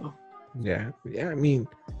community. So Yeah, I mean,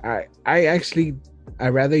 I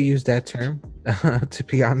rather use that term to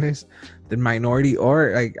be honest, than minority,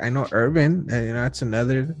 or like, I know urban, and you know, that's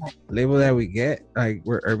another label that we get, like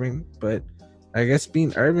we're urban, but I guess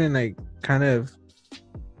being urban, like, kind of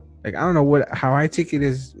like, I don't know how I take it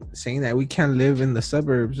is saying that we can't live in the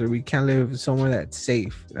suburbs, or we can't live somewhere that's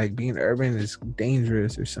safe. Like, being urban is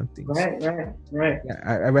dangerous or something. right. Yeah,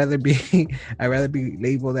 I'd rather be I'd rather be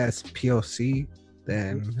labeled as POC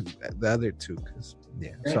than the other two, because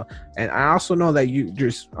yeah. Right. So, and I also know that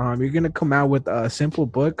you're gonna come out with a simple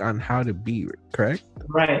book on how to be, correct?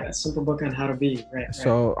 Right, a simple book on how to be. Right.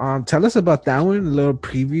 So tell us about that one, a little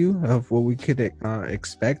preview of what we could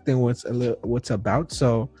expect and what's about.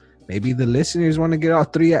 So maybe the listeners want to get all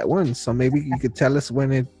three at once. So maybe you could tell us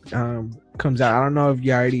when it comes out. I don't know if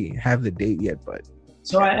you already have the date yet, but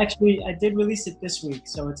So I did release it this week,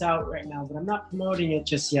 so it's out right now, but I'm not promoting it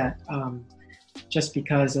just yet, just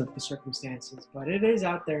because of the circumstances. But it is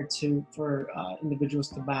out there for individuals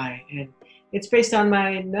to buy, and it's based on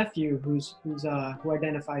my nephew who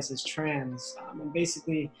identifies as trans. And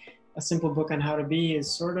basically, a simple book on how to be is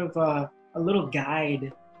sort of a little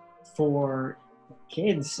guide for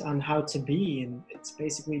kids on how to be, and it's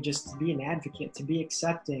basically just to be an advocate, to be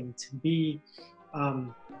accepting, to be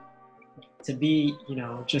you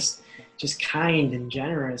know, just kind and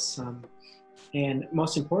generous, and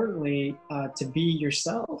most importantly, to be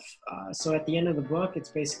yourself. So at the end of the book, it's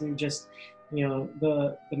basically just, you know,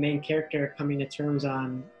 the main character coming to terms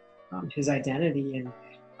on his identity, and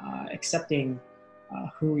accepting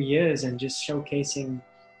who he is, and just showcasing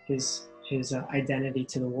his identity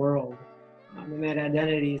to the world, and that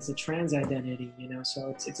identity is a trans identity.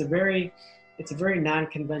 So it's a very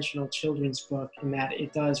non-conventional children's book in that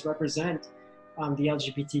it does represent the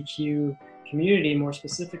LGBTQ community, more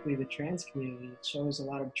specifically the trans community. It shows a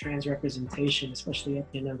lot of trans representation, especially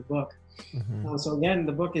at the end of the book. Mm-hmm. So again,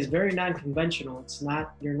 the book is very non-conventional. It's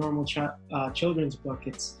not your normal children's book.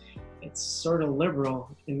 It's sort of liberal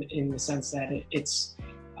in the sense that it's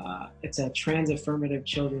a trans affirmative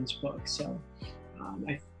children's book. So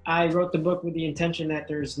I wrote the book with the intention that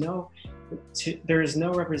there is no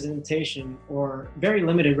representation, or very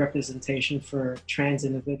limited representation, for trans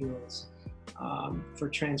individuals, for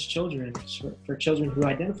trans children, for children who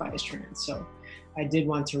identify as trans. So I did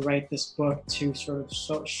want to write this book to sort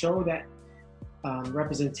of show that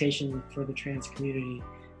representation for the trans community,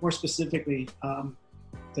 more specifically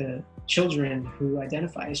the children who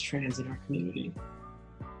identify as trans in our community.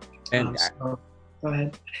 And so, go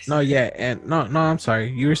ahead. No, yeah, and no, I'm sorry.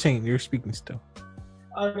 You were speaking still.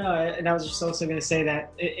 Oh no, and I was just also going to say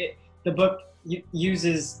that the book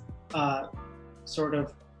uses sort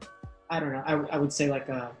of, I don't know, I would say like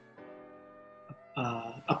a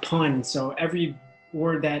pun. So every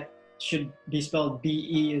word that should be spelled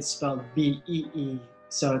B-E is spelled B-E-E.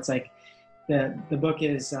 So it's like the book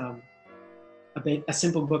is a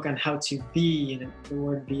simple book on how to be, and the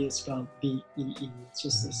word be is spelled B-E-E. It's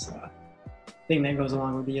just this thing that goes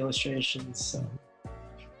along with the illustrations. So.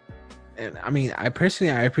 And I mean, I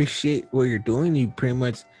appreciate what you're doing. You pretty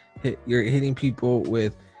much you're hitting people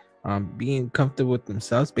with being comfortable with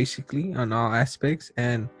themselves, basically, on all aspects,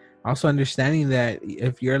 and also understanding that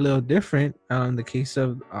if you're a little different, the case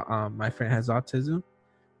of my friend has autism,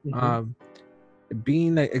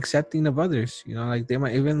 being like accepting of others, like they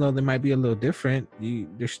might, even though they might be a little different,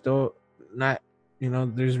 they're still not,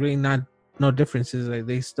 there's really no differences. Like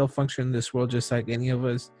they still function in this world just like any of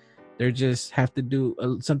us. They just have to do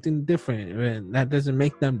something different, and that doesn't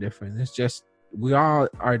make them different. It's just we all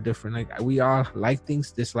are different. Like we all like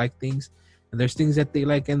things, dislike things, and there's things that they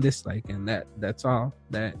like and dislike, and that's all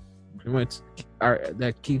that pretty much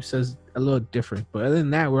that keeps us a little different. But other than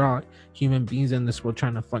that, we're all human beings in this world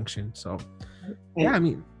trying to function. So yeah, I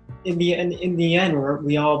mean, in the end,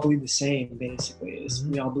 we all bleed the same. Basically,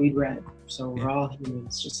 we all bleed red. So we're all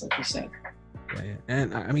humans, just like you said. Yeah.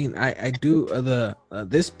 And I mean, I do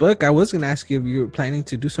this book. I was gonna ask you if you were planning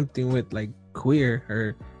to do something with like queer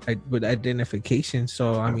or with identification.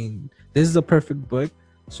 So I mean, this is a perfect book.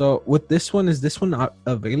 So with this one, is this one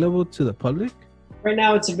available to the public? Right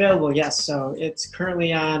now, it's available. Yes. So it's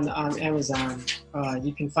currently on Amazon.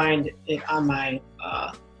 You can find it on my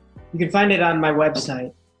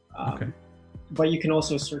website. Okay. But you can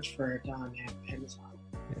also search for it on Amazon.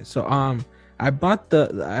 Yeah, so I bought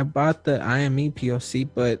the IME POC,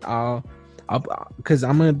 but I'll because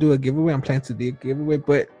I'm gonna do a giveaway. I'm planning to do a giveaway,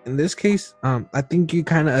 but in this case, I think you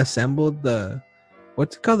kind of assembled the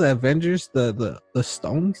what's it called, the Avengers, the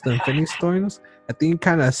stones, the Infinity Stones. I think you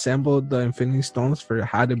kind of assembled the Infinity Stones for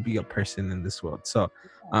how to be a person in this world. So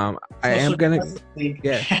I am gonna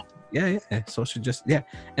social just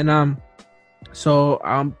and so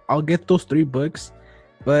I'll get those 3 books.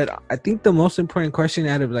 But I think the most important question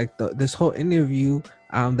out of like this whole interview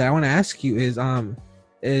that I want to ask you is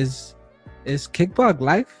kickball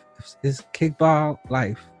life? Is kickball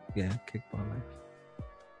life? Yeah, kickball life.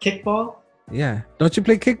 Kickball? Yeah. Don't you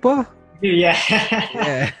play kickball? Yeah.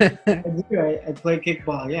 Yeah. I do. I play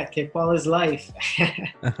kickball. Yeah, kickball is life.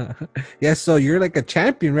 Yeah, so you're like a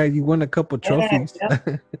champion, right? You won a couple trophies.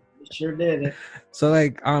 Yeah. Sure did. So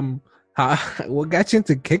like what got you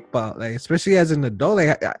into kickball, like especially as an adult?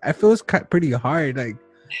 Like I feel it's pretty hard, like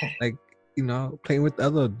playing with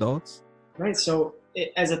other adults. Right. So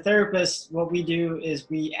as a therapist, what we do is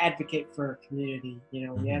we advocate for a community.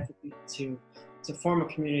 We advocate to form a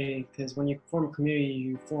community, because when you form a community,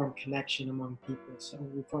 you form connection among people. So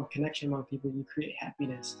when you form connection among people, you create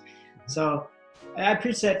happiness. So I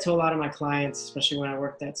preach that to a lot of my clients, especially when I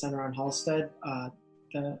worked at Center on Halstead,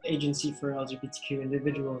 the agency for LGBTQ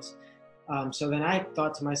individuals. So then I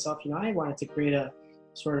thought to myself, I wanted to create a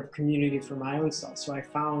sort of community for my own self. So I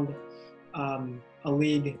found a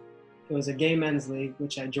league. It was a gay men's league,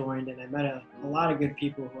 which I joined, and I met a lot of good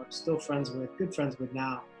people who I'm still good friends with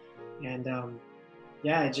now. And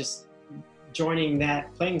just joining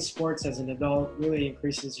that, playing sports as an adult really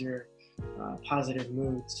increases your positive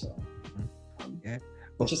mood. So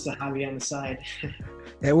it's just a hobby on the side.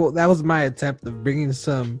 Yeah, well, that was my attempt of bringing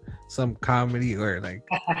some comedy or like,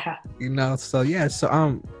 So yeah,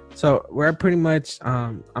 so we're pretty much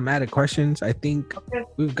I'm out of questions. I think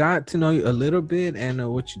we've got to know you a little bit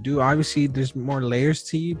and what you do. Obviously, there's more layers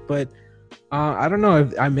to you, but I don't know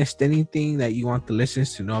if I missed anything that you want the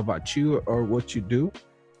listeners to know about you or what you do.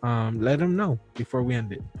 Let them know before we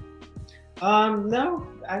end it. No,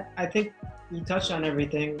 I think you touched on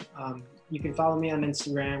everything. You can follow me on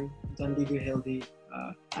Instagram, Dundee Hildy.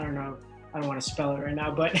 I don't know. I don't want to spell it right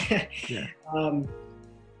now, but Yeah.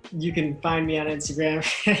 You can find me on Instagram.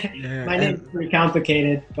 Yeah, My name's pretty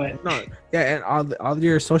complicated, but No, yeah, and all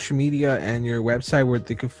your social media and your website where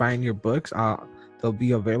they can find your books, they'll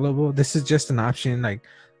be available. This is just an option, like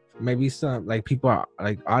maybe some like people are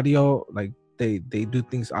like audio, like they do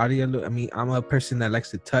things audio. I mean, I'm a person that likes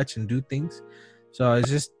to touch and do things, so it's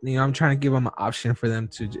just I'm trying to give them an option for them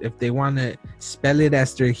to if they want to spell it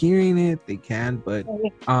as they're hearing it, they can. But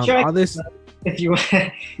sure, all this, if you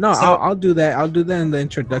no, so I'll do that. I'll do that in the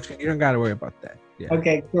introduction. You don't got to worry about that. Yeah.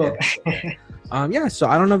 okay, cool. Yeah. So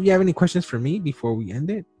I don't know if you have any questions for me before we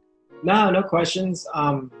end it. No questions.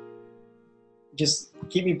 Just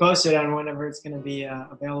keep me posted on whenever it's going to be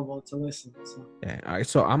available to listen. So. Yeah. All right.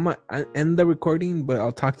 So I end the recording, but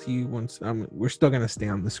I'll talk to you once. We're still gonna stay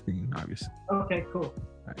on the screen, obviously. Okay, cool.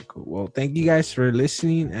 All right. Cool. Well, thank you guys for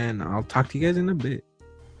listening, and I'll talk to you guys in a bit.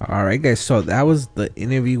 All right, guys. So that was the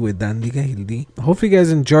interview with Dundee Hildy. Hopefully, you guys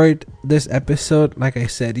enjoyed this episode. Like I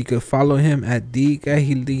said, you could follow him at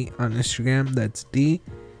Hildy on Instagram. That's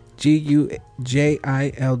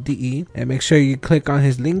DGUJILDE, and make sure you click on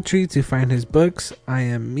his link tree to find his books. I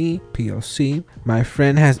Am Me POC. My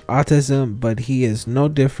friend has autism, but he is no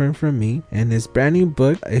different from me, and his brand new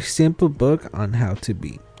book, A Simple Book on How to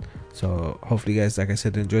Be. So hopefully you guys, like I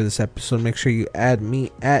said, enjoy this episode. Make sure you add me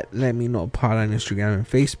at Let Me Know Pod on Instagram and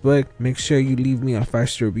Facebook. Make sure you leave me a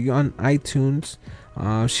 5-star review on iTunes.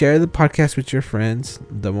 Share the podcast with your friends.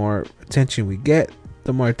 The more attention we get,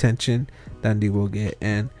 the more attention Dundee will get,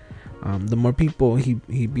 and the more people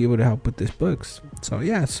he'd be able to help with these books. So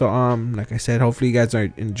yeah, so like I said, hopefully you guys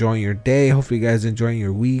are enjoying your day. Hopefully you guys are enjoying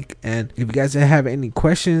your week. And if you guys have any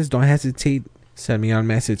questions, don't hesitate. Send me a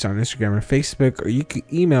message on Instagram or Facebook, or you can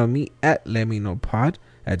email me at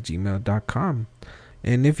letmeknowpod@gmail.com.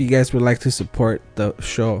 And if you guys would like to support the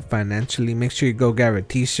show financially, make sure you go grab a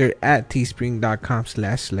t-shirt at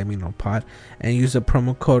teespring.com/letmeknowpod and use the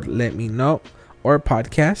promo code letmeknow or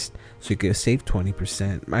podcast so you can save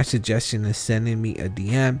 20%. My suggestion is sending me a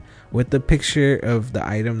DM with the picture of the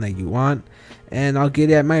item that you want, and I'll get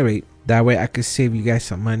it at my rate. That way I can save you guys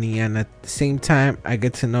some money, and at the same time I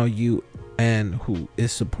get to know you and who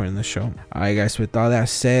is supporting the show. Alright guys, with all that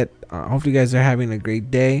said, hopefully you guys are having a great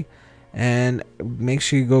day, and make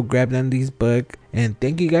sure you go grab Dundee's book. And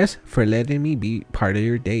thank you guys for letting me be part of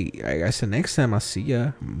your day. Alright guys, so next time I'll see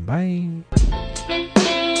ya. Bye.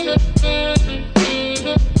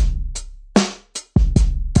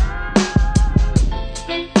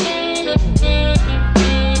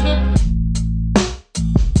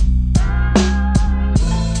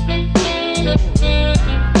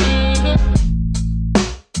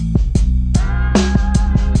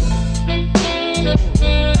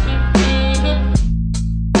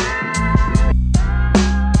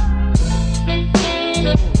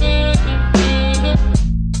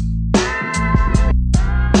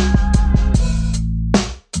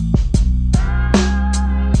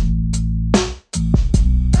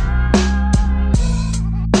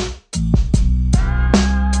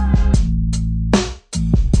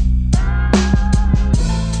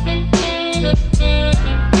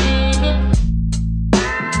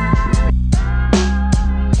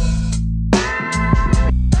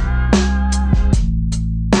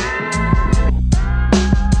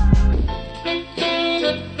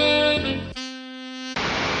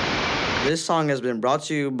 This song has been brought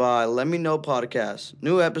to you by Let Me Know Podcast.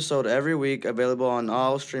 New episode every week, available on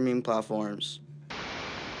all streaming platforms.